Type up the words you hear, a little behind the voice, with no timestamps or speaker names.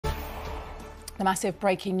The massive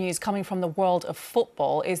breaking news coming from the world of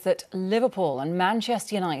football is that Liverpool and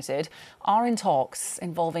Manchester United are in talks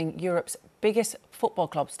involving Europe's biggest football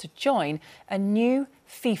clubs to join a new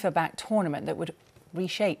FIFA-backed tournament that would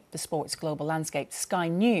reshape the sport's global landscape. Sky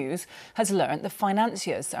News has learnt the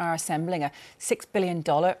financiers are assembling a $6 billion,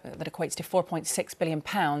 that equates to £4.6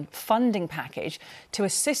 billion funding package to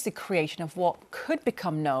assist the creation of what could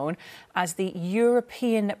become known as the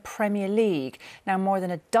European Premier League. Now, more than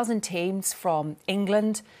a dozen teams from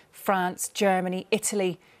England, France, Germany,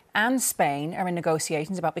 Italy and Spain are in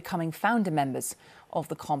negotiations about becoming founder members of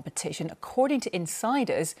the competition. According to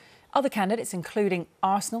insiders, other candidates including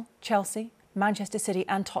Arsenal, Chelsea, Manchester City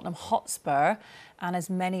and Tottenham Hotspur, and as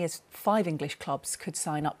many as 5 English clubs could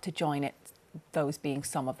sign up to join it, those being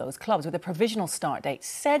some of those clubs, with a provisional start date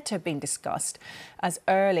said to have been discussed as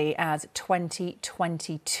early as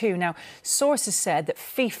 2022. Now, sources said that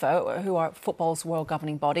FIFA, who are football's world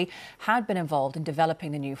governing body, had been involved in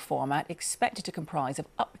developing the new format, expected to comprise of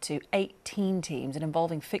up to 18 teams and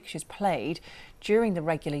involving fixtures played during the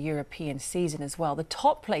regular European season as well. The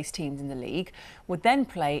top placed teams in the league would then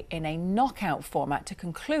play in a knockout format to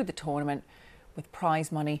conclude the tournament, with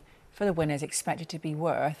prize money for the winners expected to be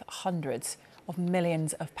worth hundreds of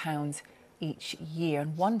millions of pounds each year.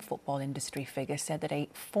 And one football industry figure said that a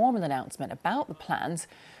formal announcement about the plans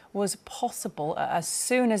was possible as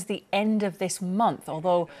soon as the end of this month,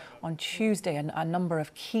 although on Tuesday a number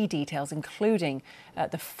of key details, including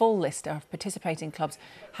the full list of participating clubs,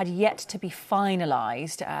 had yet to be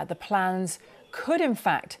finalised. The plans could in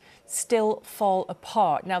fact still fall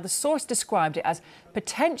apart. Now, the source described it as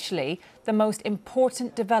potentially the most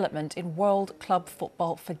important development in world club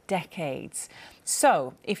football for decades.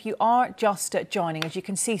 So, if you are just joining, as you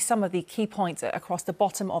can see some of the key points across the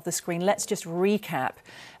bottom of the screen, let's just recap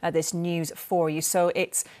this news for you. So,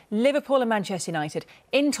 it's Liverpool and Manchester United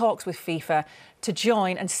in talks with FIFA to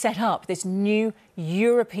join and set up this new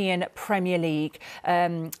European Premier League.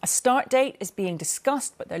 A start date is being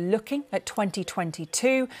discussed, but they're looking at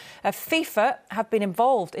 2022. FIFA have been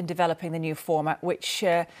involved in developing the new format, which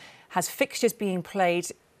has fixtures being played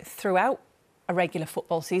throughout a regular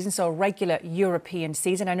football season, so a regular European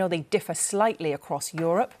season. I know they differ slightly across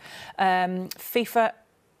Europe. FIFA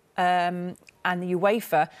and the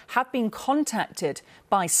UEFA have been contacted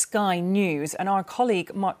by Sky News, and our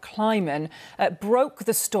colleague Mark Kleiman broke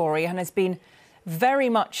the story and has been very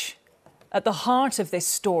much at the heart of this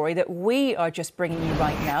story that we are just bringing you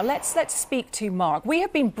right now. Let's speak to Mark. We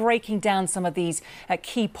have been breaking down some of these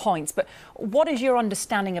key points, but what is your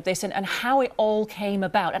understanding of this and how it all came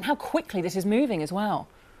about and how quickly this is moving as well?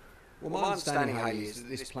 Well, my understanding is that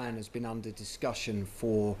this plan has been under discussion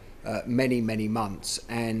for many months,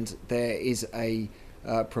 and there is a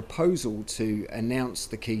proposal to announce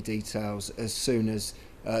the key details as soon as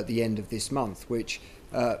the end of this month, which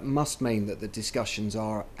must mean that the discussions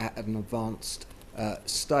are at an advanced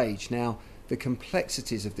stage. Now, the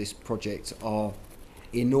complexities of this project are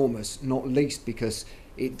enormous, not least because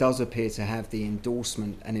it does appear to have the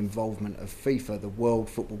endorsement and involvement of FIFA, the world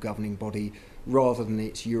football governing body, rather than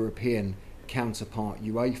its European counterpart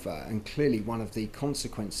UEFA. And clearly one of the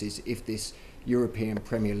consequences, if this European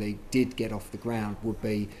Premier League did get off the ground, would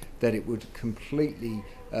be that it would completely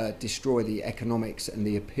destroy the economics and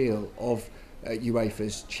the appeal of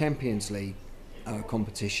UEFA's Champions League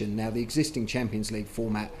competition. Now, the existing Champions League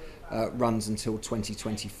format runs until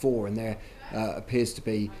 2024, and there appears to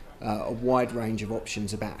be a wide range of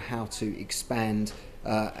options about how to expand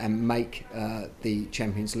and make the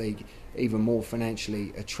Champions League even more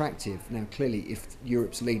financially attractive. Now, clearly, if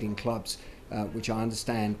Europe's leading clubs, which I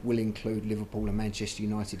understand will include Liverpool and Manchester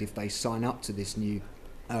United, if they sign up to this new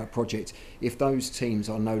project, if those teams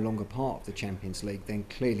are no longer part of the Champions League, then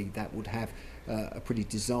clearly that would have a pretty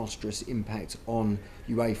disastrous impact on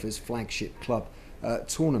UEFA's flagship club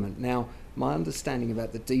tournament. Now, my understanding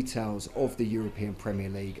about the details of the European Premier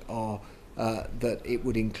League are that it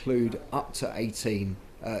would include up to 18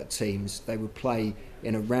 teams. They would play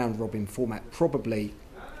in a round-robin format, probably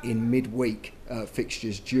in midweek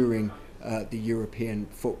fixtures during the European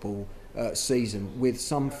football season, with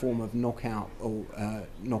some form of knockout or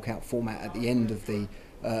knockout format at the end of the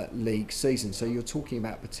league season. So you're talking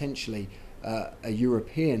about potentially a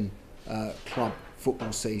European club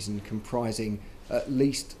football season comprising at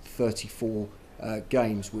least 34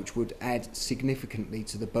 games, which would add significantly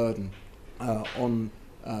to the burden on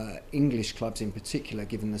English clubs in particular,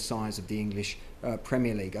 given the size of the English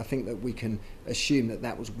Premier League. I think that we can assume that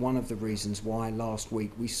that was one of the reasons why last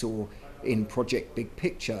week we saw in Project Big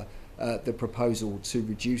Picture the proposal to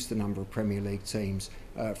reduce the number of Premier League teams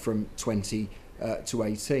from 20 to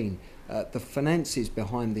 18. The finances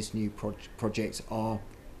behind this new project are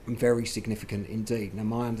very significant indeed. Now,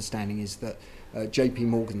 my understanding is that JP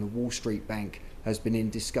Morgan, the Wall Street bank, has been in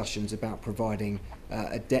discussions about providing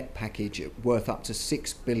a debt package worth up to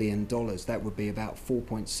 $6 billion. That would be about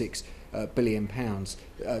 £4.6 billion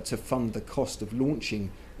to fund the cost of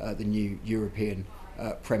launching the new European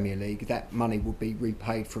Premier League. That money will be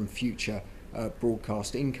repaid from future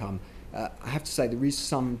broadcast income. I have to say there is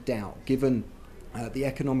some doubt, given the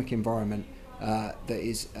economic environment that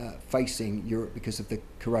is facing Europe because of the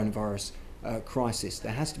coronavirus crisis.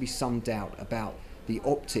 There has to be some doubt about the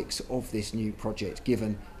optics of this new project,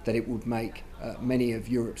 given that it would make many of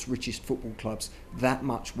Europe's richest football clubs that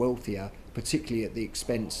much wealthier, particularly at the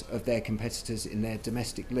expense of their competitors in their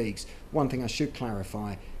domestic leagues. One thing I should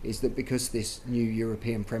clarify is that because this new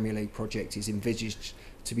European Premier League project is envisaged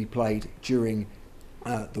to be played during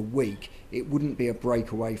the week, it wouldn't be a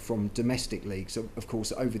breakaway from domestic leagues. Of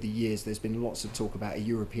course, over the years there's been lots of talk about a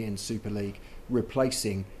European Super League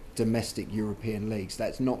replacing domestic European leagues.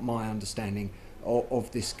 That's not my understanding of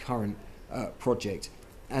this current project.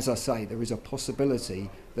 As I say, there is a possibility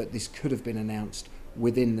that this could have been announced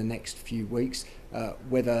within the next few weeks.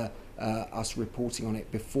 Whether us reporting on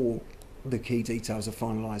it before the key details are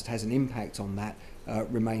finalised has an impact on that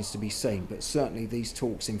remains to be seen. But certainly these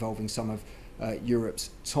talks involving some of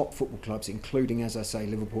Europe's top football clubs, including, as I say,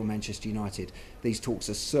 Liverpool and Manchester United, these talks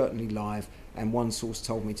are certainly live, and one source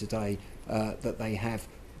told me today that they have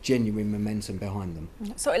genuine momentum behind them.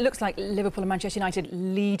 So it looks like Liverpool and Manchester United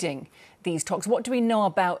leading these talks. What do we know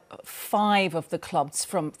about 5 of the clubs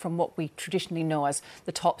from what we traditionally know as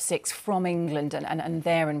the top 6 from England and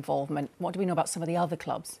their involvement? What do we know about some of the other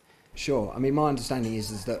clubs? Sure. I mean, my understanding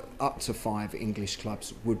is that up to 5 English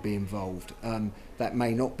clubs would be involved. That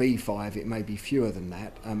may not be 5, it may be fewer than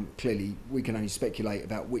that. Clearly, we can only speculate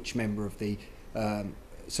about which member of the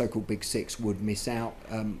so-called Big Six would miss out.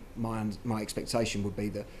 My expectation would be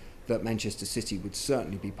that Manchester City would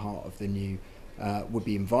certainly be part of the new, would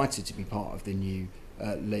be invited to be part of the new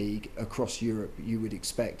league. Across Europe, you would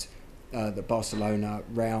expect that Barcelona,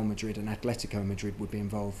 Real Madrid and Atletico Madrid would be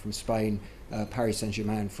involved from Spain, Paris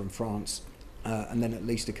Saint-Germain from France, and then at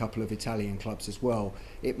least a couple of Italian clubs as well.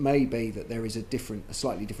 It may be that there is a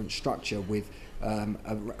slightly different structure with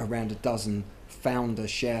around a dozen founder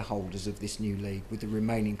shareholders of this new league, with the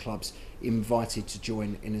remaining clubs invited to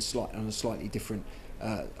join in under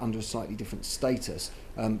a slightly different status.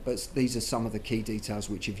 But these are some of the key details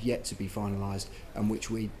which have yet to be finalised and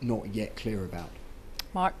which we're not yet clear about.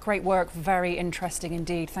 Mark, great work, very interesting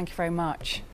indeed. Thank you very much.